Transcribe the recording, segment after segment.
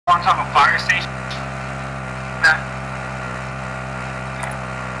on top of a fire station. Nah.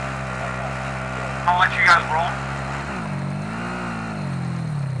 I'll let you guys roll.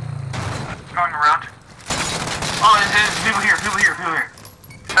 Going around. Oh, there's people here.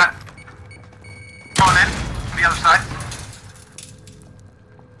 Going in to the other side.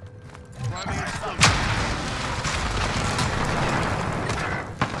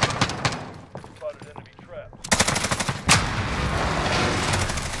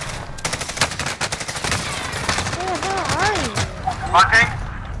 Hunting?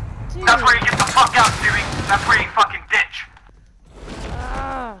 Dude. That's where you get the fuck out, Stewie. That's where you fucking ditch.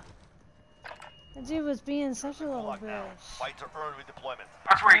 That dude was being such a little bitch. Fight to earn redeployment.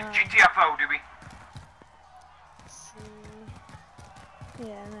 That's where you GTFO, Doobie. See.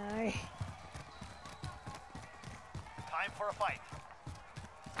 Yeah, no. Time for a fight.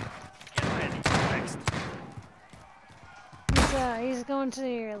 Get ready. Next. He's going to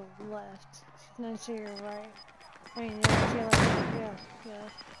your left. No, to your right. I mean, yeah, to your left. Yeah.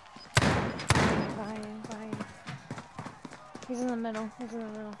 Behind you. He's in the middle.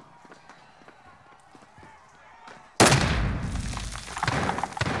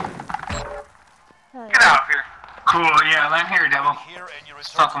 Get out of here. Cool, yeah, land here, devil.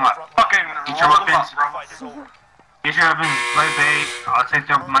 Suck him up. Fucking get your weapons, bro. Get your weapons, play bait, I'll take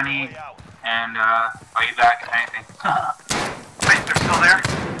their money, and I'll get back if anything. Wait, they're still there?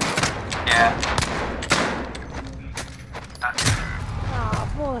 Yeah. Oh,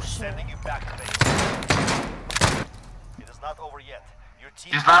 bullshit. Sending you back to base. It is not over yet. Your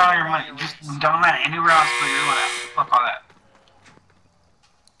team just land on your money. Just don't land anywhere else but your loadout. Fuck all that.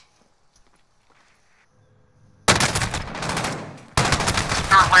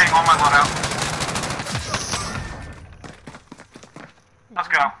 Start laying on my loadout. Let's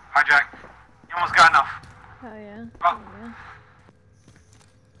go. Hijack. You almost got enough. Oh, yeah. Oh. Yeah.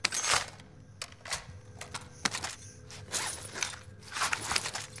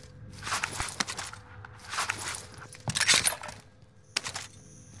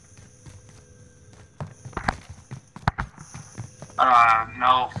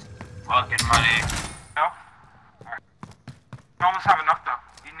 No fucking money. No? Alright. You almost have enough though.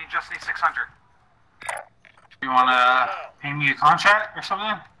 You just need 600. You wanna pay me a contract or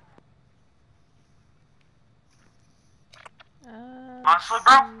something? Honestly,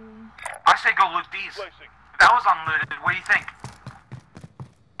 bro, I say go loot these. That was unlooted. What do you think?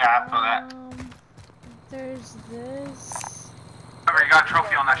 Yeah, I feel that. There's this. Remember, you got a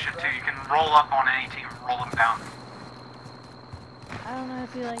trophy on that shit too. You can roll up on any team and roll them down. I don't know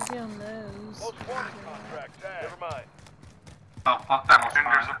if you like doing those. Never mind. Oh, fuck that. Then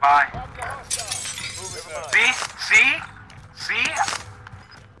there's a buy. See?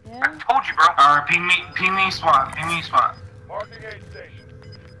 Yeah? I told you, bro. Alright, ping me spot. Marking aid station.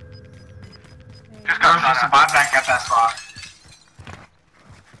 Just got a buyback at that spot.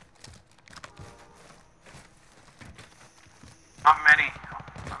 Not many.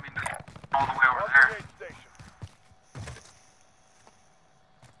 I mean, all the way over there.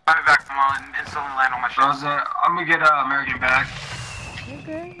 I'll be back tomorrow and instantly land on my ship. Rosa, I'm gonna get American back. You're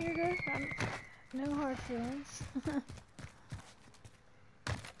good. No hard feelings.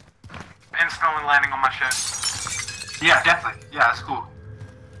 Instantly landing on my ship. Yeah, definitely. Yeah, that's cool.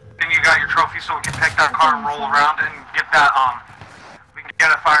 Then you got your trophy so we can take that car and roll around and get that, we can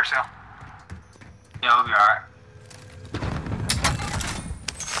get a fire sale. Yeah, we'll be alright.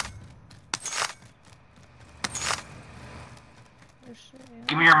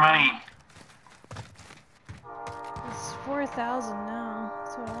 Give me your money. It's 4,000 now.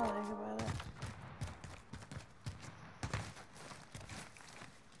 That's what I like about it.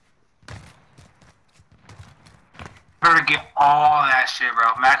 Better get all that shit,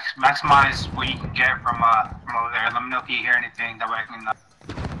 bro. Maximize what you can get from over there. Let me know if you hear anything. That way I can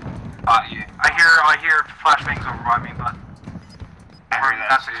spot you. I hear flashbangs over by me, but I heard that.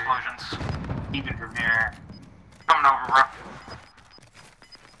 That's explosions. Even from here. Coming over, bro.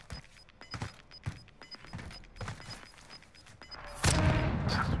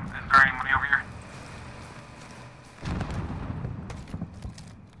 Is there any money over here?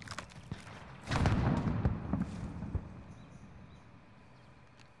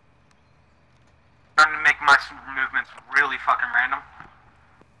 Starting to make my movements really fucking random.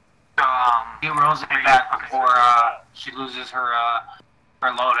 So, get Rosa back before she loses her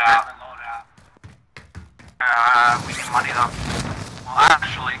loadout. We need money though. Well,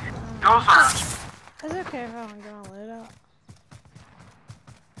 actually, those are. It's okay if I'm gonna load up.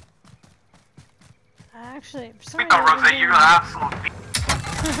 Actually, for some We thought Rose, you're an absolute.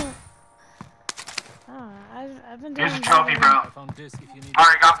 I don't know. I I've been doing Here's a trophy, better bro. I found this if you need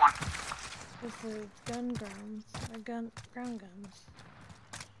Already got one. with the ground guns.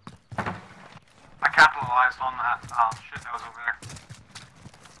 I capitalized on that shit that was over there.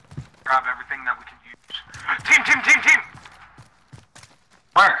 Grab everything that we can use. Team!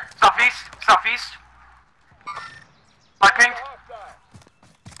 Where? Southeast. Light pink.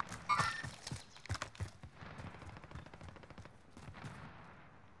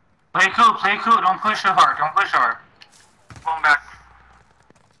 Play cool, don't push so hard, Pulling back.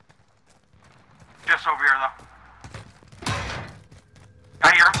 Just over here though. I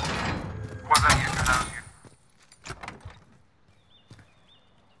hear him. Was that you? That was you.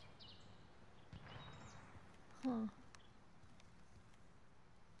 Huh.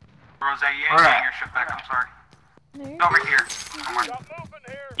 Rose, you ain't getting your shit back, I'm sorry. No, you're It's over good. here. Got movement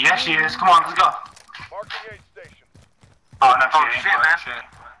here. Yeah, she is. Come on, let's go. Marking aid station. Oh, no, shit, man.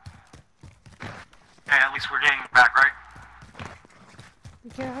 Hey, at least we're getting it back, right? Be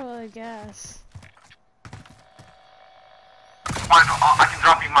careful of the gas. I can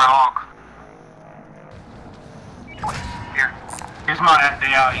drop you my hog. Here. Here's my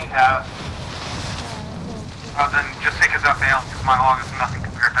FAL you have. Then just take his FAL, because my hog is nothing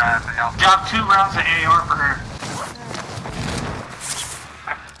compared to FAL. Drop 2 rounds of AR for her.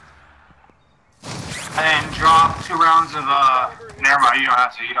 And then drop 2 rounds of, never mind, you don't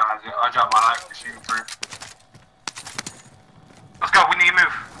have to. I'll drop my life machine for her. Let's go, we need to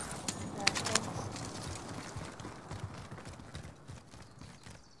move.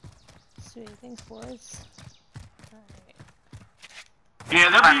 Sweet, thanks, boys. Alright. Yeah,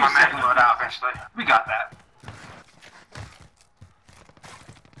 they'll be your second load out eventually. We got that.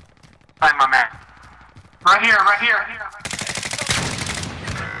 Find my man. Right here.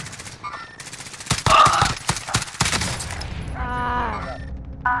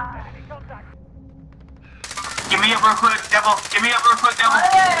 Give me up real quick, devil.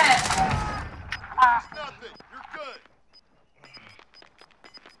 Nothing. You're good.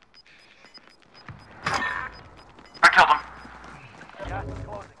 I killed him. Gas is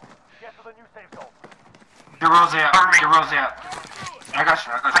closing. Get to the new safe zone. Get Rose out. I got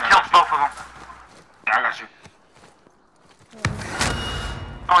you. I killed both of them. Yeah, I got you.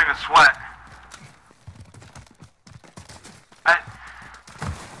 Don't even sweat.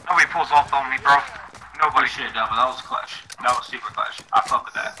 Nobody pulls off on me, bro. Nobody. Shit, devil. That was clutch. That was super clutch. I fuck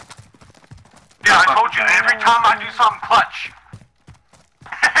with that. Yeah, I told you every time I do something clutch.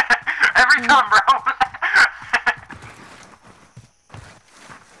 Every time, bro.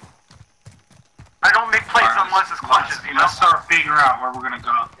 I don't make plays unless it's clutches, you know? Let's start figuring out where we're gonna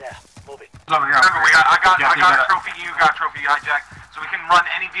go. Yeah, moving. Over here. Remember, I got a trophy, you got a trophy, hijack, so we can run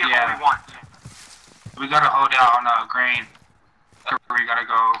any vehicle we want. We gotta hold out on grain. That's where we gotta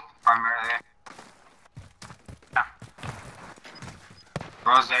go primarily. Yeah.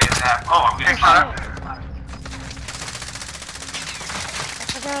 Rose is at. Oh, I'm getting shot up. I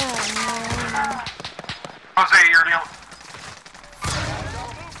forgot. Jose, you're the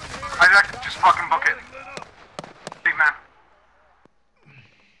Hijack, just fucking book it. Big man.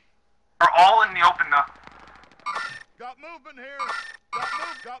 We're all in the open though. Got movement here.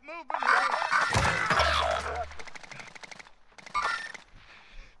 Got movement here.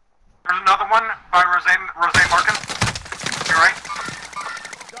 There's another one by Rose Markin. You're right.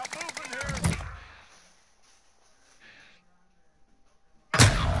 Got movement here.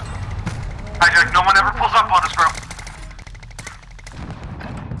 Hijack, no one ever pulls up on us, bro.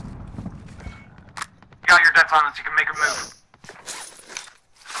 You got your death silence, you can make a move.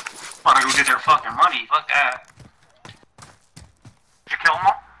 Wanna go get their fucking money, fuck that. Did you kill them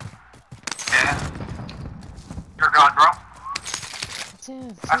all? Yeah. You're God, bro.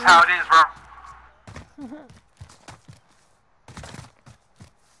 That's how it is, bro.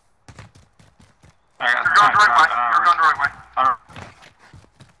 You're going the right way.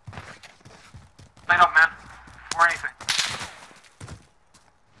 Plate up, man. Or anything.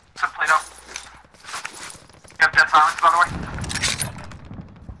 Said plate up. You have dead silence, by the way?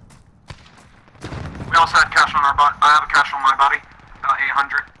 We also had cash on our body. I have a cash on my body.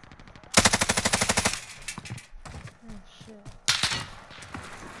 800. Oh shit.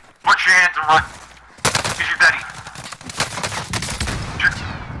 Put your hands and run. Here's your daddy.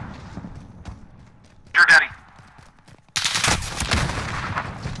 Your daddy.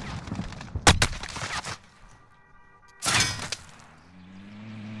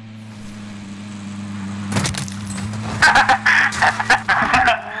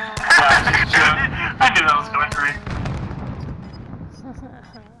 I knew that was going for me.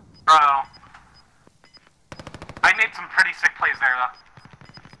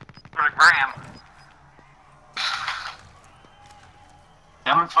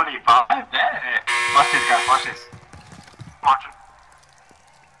 25? Yeah. Watch this, guys. Watch this. Watch it.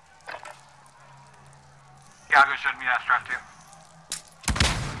 Iago showed me that strap too.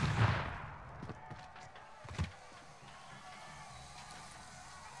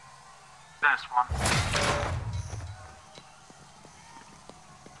 This one.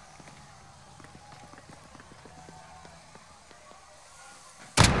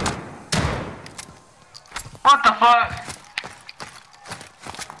 What the fuck?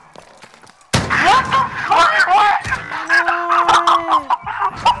 What the fuck? What?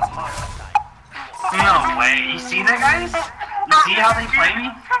 No way. You see that, guys? You see how they play me?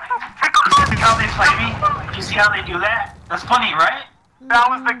 You see how they play me? You see how they do that? That's funny, right? That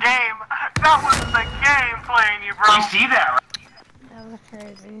was the game. That was the game playing you, bro. You see that, right? That was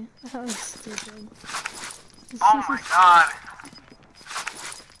crazy. That was stupid. Oh my god.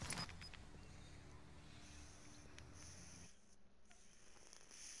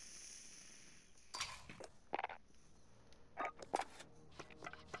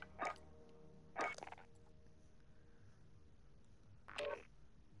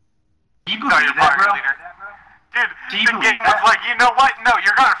 You believe that, bro? Dude, the game was like, you know what? No,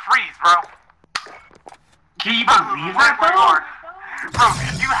 you're gonna freeze, bro. Can you believe that, bro? Bro,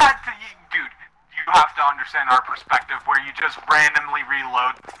 you had to, dude, you have to understand our perspective where you just randomly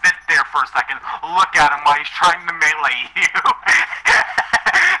reload, sit there for a second, look at him while he's trying to melee you.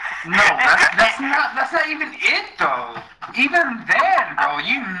 No, that's not even it, though. Even then, bro,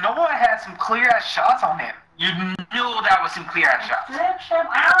 you know I had some clear-ass shots on him. You knew that was some clear-ass shots. Let him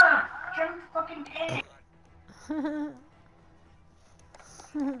out! Drink fucking egg.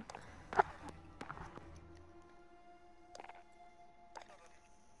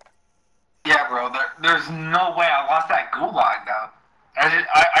 Yeah, bro, there's no way I lost that gulag, though.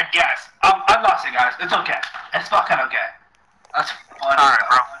 I guess. I lost it, guys. It's okay. It's fucking okay. That's funny. Alright,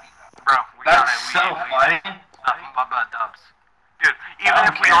 bro. Bro, that's so funny. Nothing but dubs. Dude, even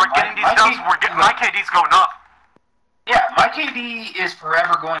if we are getting these dubs, my KD's going up. Yeah, my KD is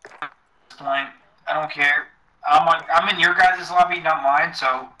forever going up at this point. I don't care. I'm in your guys' lobby, not mine,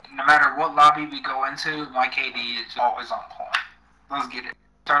 so no matter what lobby we go into, my KD is always on point. Let's get it.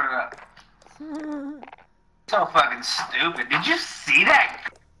 Start it up. So fucking stupid. Did you see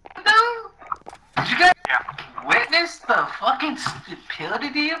that, dude? Did you guys witness the fucking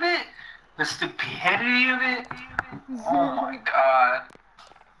stupidity of it? The stupidity of it? Oh my god.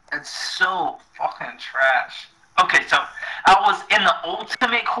 It's so fucking trash. Okay, so I was in the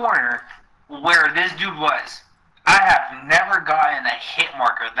ultimate corner where this dude was. I have never gotten a hit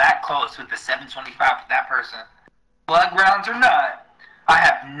marker that close with the 725 with that person. Blood rounds or not, I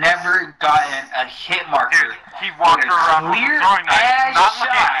have never gotten a hit marker. Dude, he walked around clear ass not shot.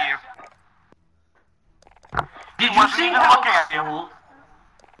 Looking at you. Did you see how?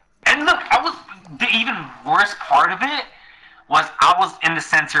 And look, the even worst part of it was I was in the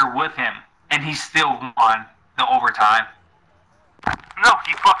center with him, and he still won the overtime. No,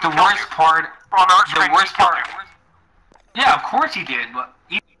 he fucking the worst part. On our screen, the worst part. Yeah, of course he did, but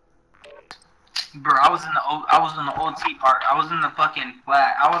bro, I was in the OT part. I was in the fucking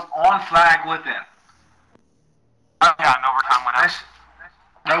flag. I was on flag with him. Yeah, an overtime went out.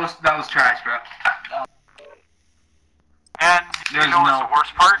 That was trash, bro. And you know what's the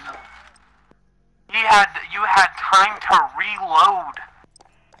worst part? You had time to reload.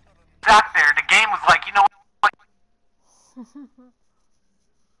 Sat there. The game was like, you know what?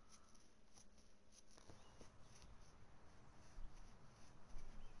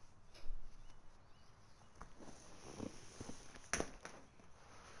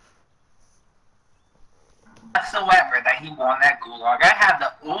 Whatsoever that he won that gulag. I had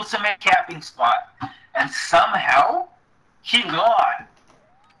the ultimate capping spot, and somehow he won.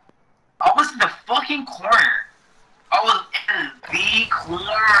 I was in the fucking corner. I was in the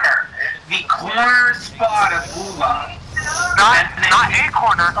corner spot of gulag. Not a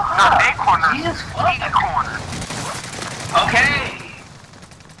corner, not a corner, the corner. Okay.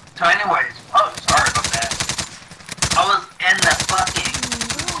 So anyways, oh, sorry about that. I was in the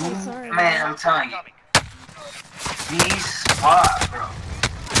fucking, man, I'm telling you. The spot, bro.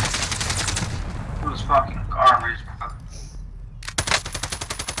 It was fucking garbage, bro.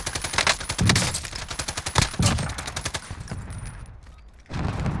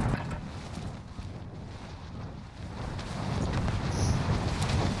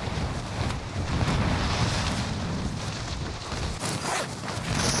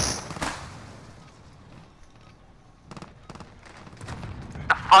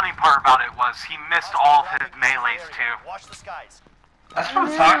 The funny part about it was he missed all of his melees too. Watch the skies. That's what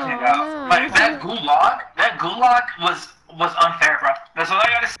I'm talking about. Like that gulag was was unfair, bro. That's all I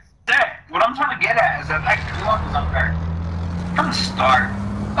gotta say. What I'm trying to get at is that gulag was unfair. From the start,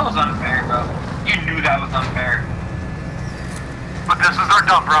 that was unfair, bro. You knew that was unfair. But this is our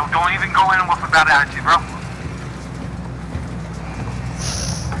dub, bro. Don't even go in with a bad attitude, bro.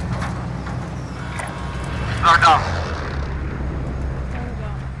 This is our dub.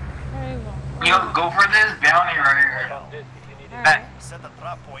 There you go. You know, go for this bounty right here. Alright. Set a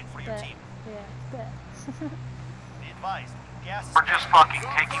trap point for your Bet. team. Yeah, bet. Be advised, gas is We're just fucking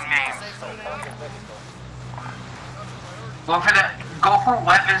taking names. Go for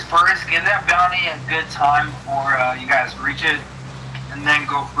weapons first. Get that bounty a good time before you guys reach it, and then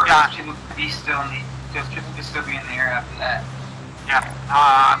go for it. People can be still in the, because people can still be in the air after that. Yeah.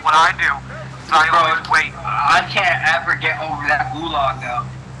 What I do is I always wait. I can't ever get over that gulag though.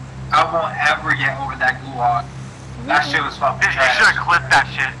 I won't ever get over that gulag. That shit was fucking You trash. should have clipped that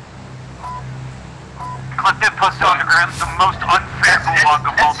shit. Clipped it, posted on the ground. It's the most unfair gulag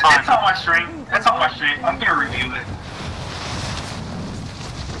of all time. It's on my stream. It's on my stream. I'm gonna review it.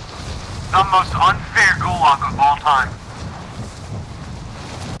 The most unfair gulag of all time.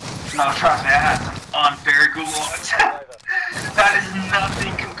 No, trust me, I had some unfair gulags. That is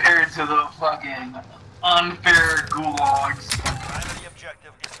nothing compared to the fucking unfair gulags. Primary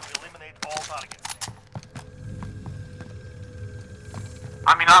objective is to eliminate all targets.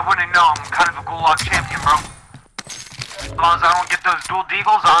 I mean, I wouldn't know. I'm kind of a gulag champion, bro. As long as I don't get those dual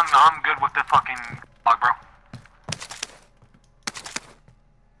deagles, I'm good with the fucking gulag, bro.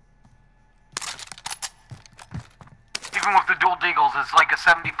 Even with the dual deagles, it's like a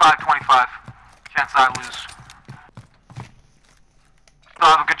 75-25 chance I lose. Still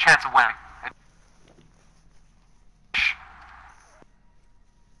have a good chance of winning.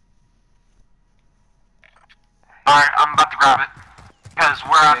 Alright, I'm about to grab it. Because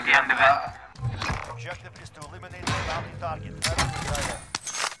we're at the end of it. Objective is to eliminate the bounty target.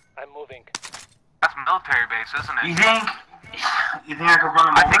 I'm moving. That's military base, isn't it? You think I could run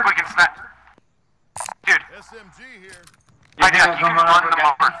them I over? think we can snap. Dude, SMG here. You think I you could can run run over them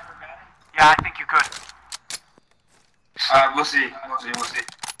guys? over. Yeah, I think you could. We'll see. We'll see.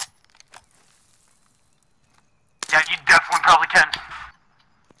 Yeah, you definitely probably can.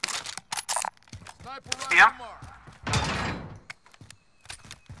 Sniper See him? rifle mark.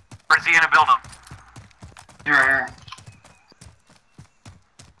 Or is he in a building? You're right here.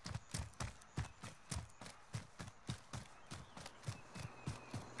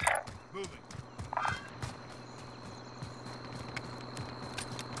 Moving.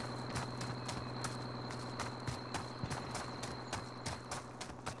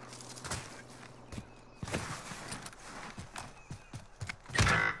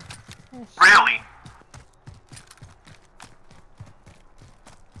 Really?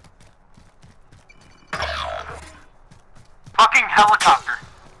 Fucking helicopter.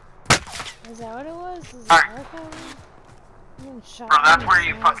 Is that what it was? Is it Alright. helicopter? I'm getting shot. Bro, that's in where the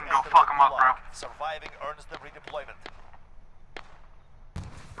you face. fucking go fuck him up, bro. Surviving earns them redeployment.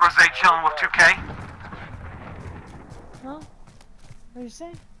 Rose chilling with 2K. Huh? What'd you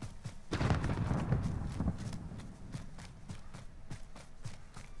say?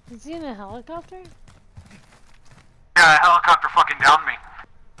 Is he in a helicopter? Yeah, a helicopter fucking downed me.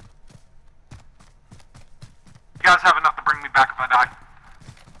 You guys have enough to bring me back if I die.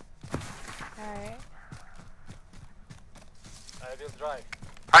 Alright. I will drive.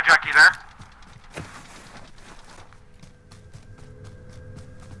 Hi, Jack, you there?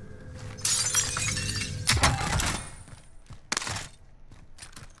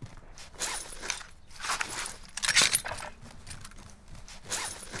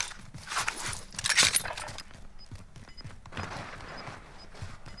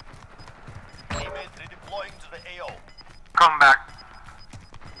 Teammate redeploying to the AO. Come back.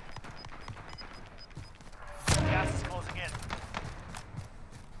 Gas is closing in.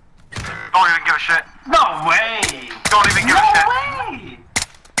 Don't even give a shit. No way! Don't even give a shit. way!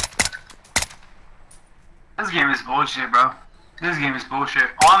 This game is bullshit, bro. This game is bullshit.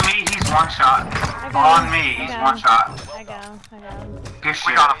 On me, he's one shot. I got On him. me, I he's got one him. shot. I got him. Good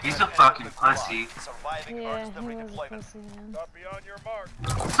shit. got him. He's a fucking pussy. Surviving Yeah, earns them he was a redeployment. pussy, man. Copy on your mark.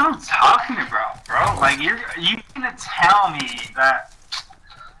 That's what I'm talking about, bro. Like, you gonna tell me that...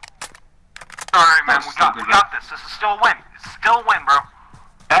 Alright, man, we got this. This is still a win. It's still a win, bro.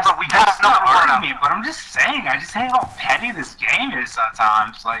 That's, But we got that's enough not to run out. arguing me, but I'm just saying, I just hate how petty this game is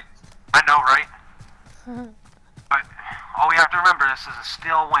sometimes. Like, I know, right? But all we have to remember, this is a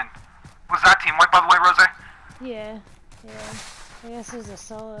still win. Was that team white, by the way, Rose? Yeah. I guess it was a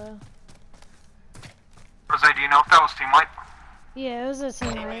solo. Rose, do you know if that was team white? Yeah, it was a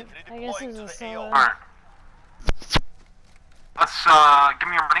teammate. I guess it was a Redeploying to the solo. AO. Alright. Let's, give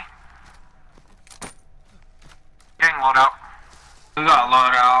me your money. Getting load out. We got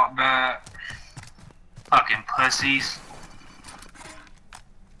load out, but fucking pussies.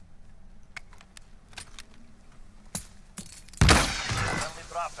 Friendly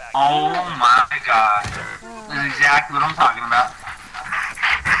drop back. Oh my god. This is exactly what I'm talking about.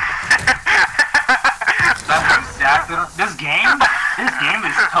 That's exactly what this game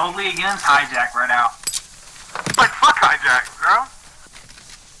is totally against hijack right now. Like, fuck hijack, bro.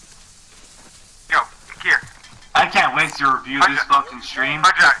 Yo, here. I can't wait to review this fucking stream.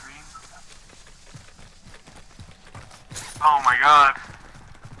 Hijack. Oh my god.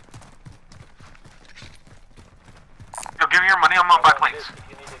 Yo, give me your money, I'm gonna buy plates. If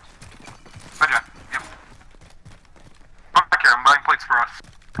you need it. Hijack, yep. Come back here, I'm buying plates for us.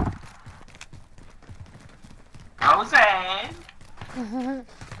 Rose!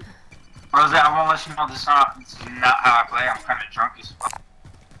 Rose, I won't let you know this is not how I play. I'm kind of drunk as fuck.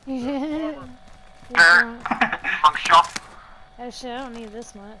 Monk shop. Oh shit, I don't need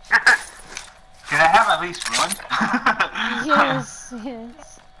this much. Can I have at least one? Yes,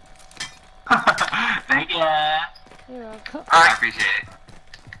 yes. Thank you. You're welcome. I appreciate it.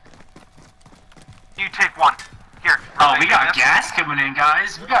 You take one. Here. Oh, we got gas coming in,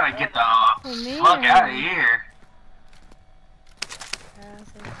 guys. We gotta get the fuck out of here.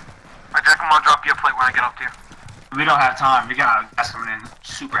 Hijack, I'm gonna drop you a plate when I get up to you. We don't have time. We got gas coming in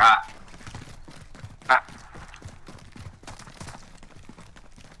super hot.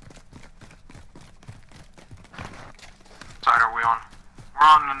 Side are we on? We're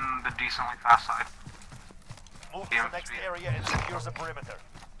on the decently fast side. Move to the next area and secure the perimeter.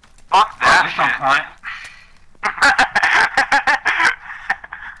 Fuck that There's no shit. point.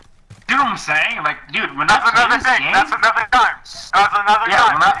 Dude, I'm saying, like, dude, when I That's play another this thing. game, That's another time. That's another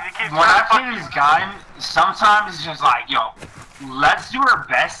yeah, time. when I play this game, sometimes it's just like, yo, let's do our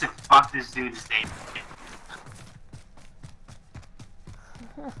best to fuck this dude's day.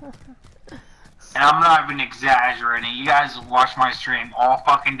 And I'm not even exaggerating. You guys watch my stream all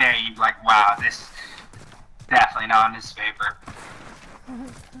fucking day. You like, wow, this definitely not in his favor.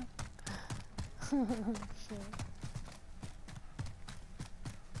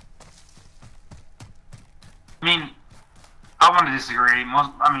 I mean, I want to disagree.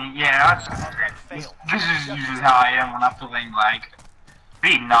 Yeah, this is usually how I am when I'm feeling like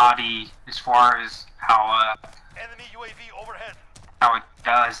pretty naughty as far as how Enemy UAV overhead. how it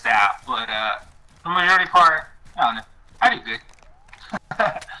does that. But the majority part, I don't know. I do good.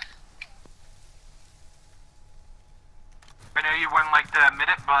 I know you wouldn't like to admit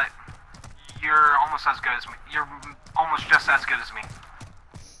it, but you're almost as good as me. You're almost just as good as me.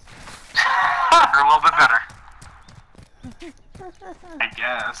 You're a little bit better. I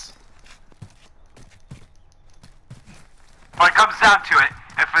guess. When it comes down to it,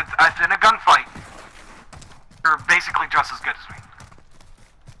 if it's in a gunfight, you're basically just as good as me.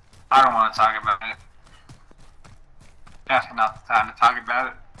 I don't want to talk about it. Definitely not the time to talk about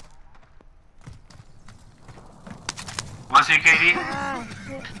it. What's your KD?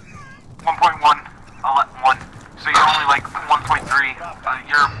 1.1. I'll let 1. So you're only like 1.3.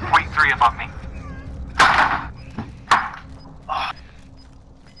 You're 0.3 above me.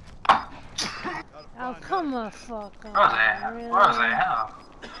 Oh, come the fuck on. Where was I? Really? Where was I? Hell.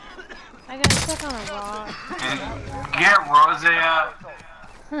 I got stuck on a rock. Get Rose up.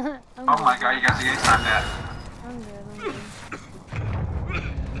 I'm Oh my good. god, you guys are getting timed out. I'm good, I'm good.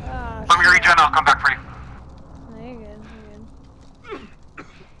 Oh, Let me regen, I'll come back for you. No, you're good, you're good.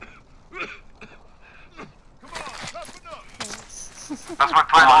 Come on, toughen up. Thanks. That's my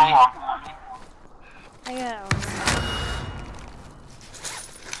plan all along. I got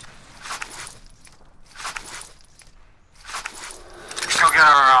Go get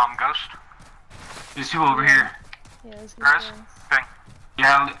our ghost. There's people over here. Yeah, let's go. There is? Okay.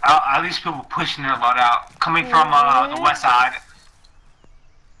 Yeah, at least people pushing their load out. Coming from the west side.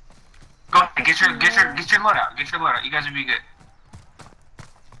 Go ahead, get your load out. Get your load out. You guys will be good.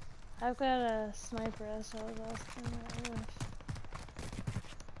 I've got a sniper, that's what I was asking.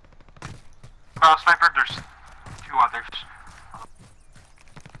 Sniper, there's 2 others.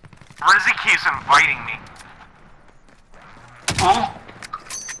 Rizzy keeps inviting me. Who?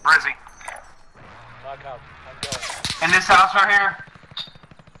 Rizzy. Knock out. I'm going. In this house right here?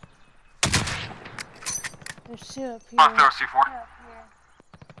 There's 2 up here. I'll throw a C4. Oh,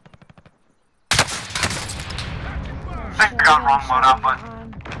 I think I got wrong load out, but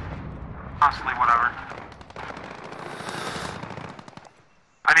behind. honestly, whatever.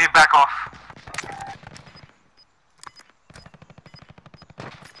 I need to back off.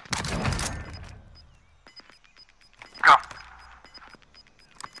 Go.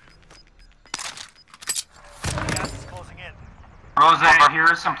 Rose,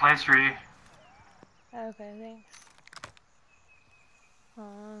 here's some place for you. Okay, thanks.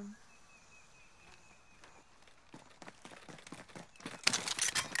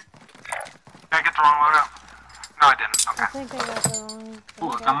 Did I get the wrong loadout? No, I didn't. I Okay. think I got the wrong. Ooh,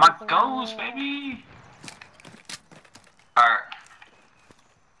 I think got I my got the wrong ghost, one. baby. Alright.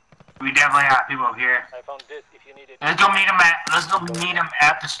 We definitely have people up here. I found this if you need it. Let's go meet him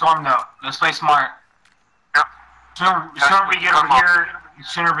at the storm though. Let's play smart. Yep. Sooner we get over here,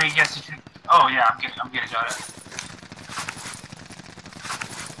 sooner we get to. Oh yeah, I'm getting shot at.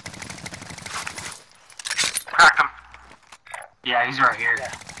 Cracked him. Yeah, he's right here.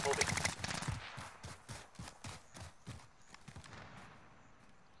 Yeah, moving.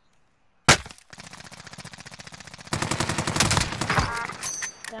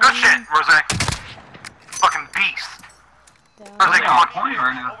 Good shit, Rose. Fucking beast. Down. Rose, I'm come on. on point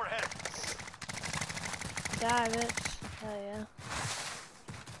right now. Overhead. Die, bitch. Hell yeah.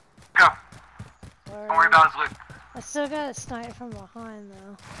 Go. Don't worry about his loot. I still got it sniped from behind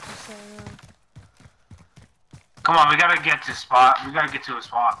though. Just so you know. Come on, we gotta get to a spot. We gotta get to a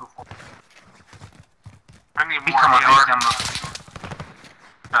spot before. I need He more come up, AR. he's come up.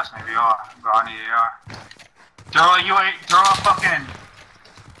 Trust me, we are. Bro, I need AR. Throw a fucking.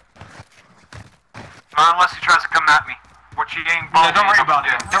 Not unless he tries to come at me. Which he ain't No, ballsy don't worry enough about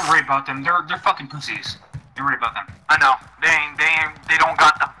to them. do. Don't worry about them. They're fucking pussies. Don't worry about them. I know. They don't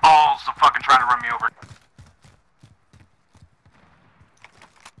got the balls to fucking try to run me over.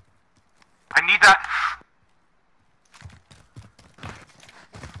 I need that.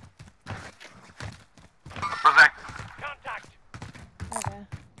 Rose. Contact. Okay.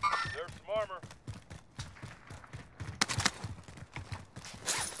 There's some armor.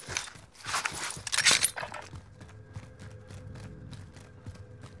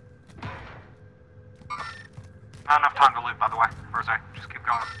 Not enough time to loot, by the way. Rose, just keep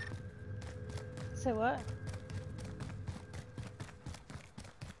going. Say what?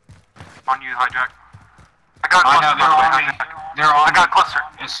 On you, hijack. I got I cluster, know, by the way, they're on me. hijack. They're on I got me. cluster.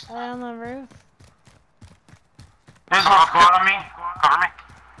 It's, Right on the roof. there's one squad on me. Cover me.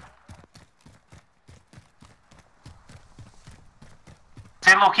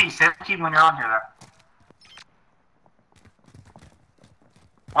 Stay low key when you're on here though.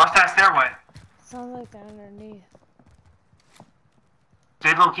 Watch that stairway. Sounds like they're underneath.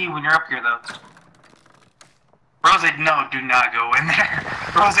 Stay low key when you're up here though. Rose, no, do not go in there.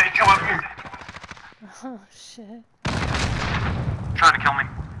 Rose, come up here. Oh shit. Trying to kill me.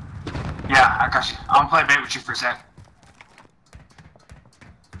 Yeah, I got you. I'm gonna play bait with you for a sec.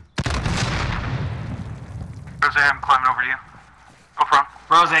 Rose, I'm climbing over to you. Go from.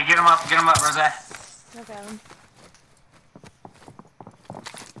 Rose, get him up, Rose. Look at him.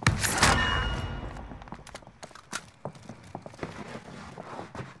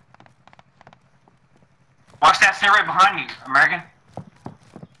 Watch that stairway behind you, American.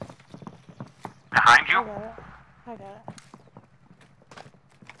 Behind I you? got it. I got it.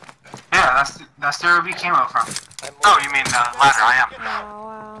 Yeah, that's stairway we came out from. I'm Oh, moving. you mean ladder, I am. Wow,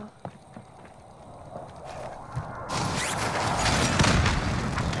 wow.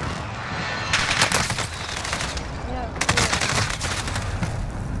 Yep,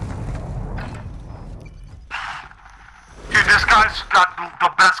 Dude, this guy's got the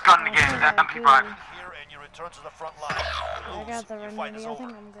best gun in the game, Okay, that MP5. good. Here and you return to the front line. I Lose, got the your fight is remedy. I think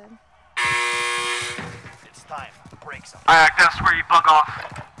over. I'm good. It's time. Break some. Alright, that's where you bug off.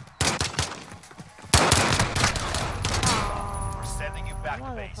 We're sending you back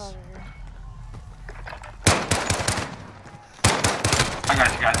to base. Motherfucker. I got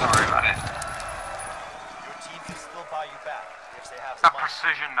you guys, don't worry about it. Your team can still buy you back if they have That some money.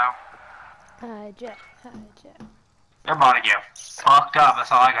 precision, though. Hijack. Hijack. They're about to get fucked up,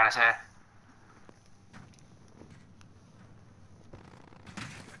 that's all I gotta say.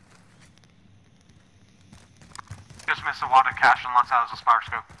 Just missed a lot of cash and lots out of the spark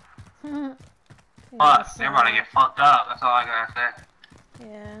scope. But they're about to get fucked up, that's all I gotta say.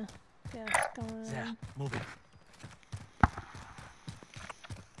 Yeah. Gas going in. moving.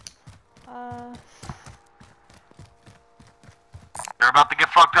 They're about to get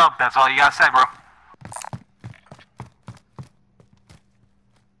fucked up, that's all you gotta say, bro.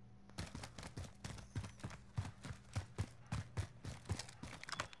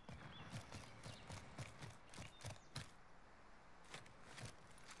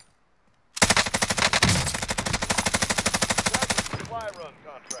 Supply run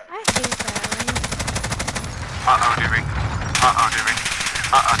contract. I hate that. Uh-oh, Dewey. Uh-oh, Dewey.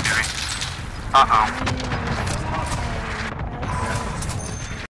 Uh-oh, Dewey. Uh-oh.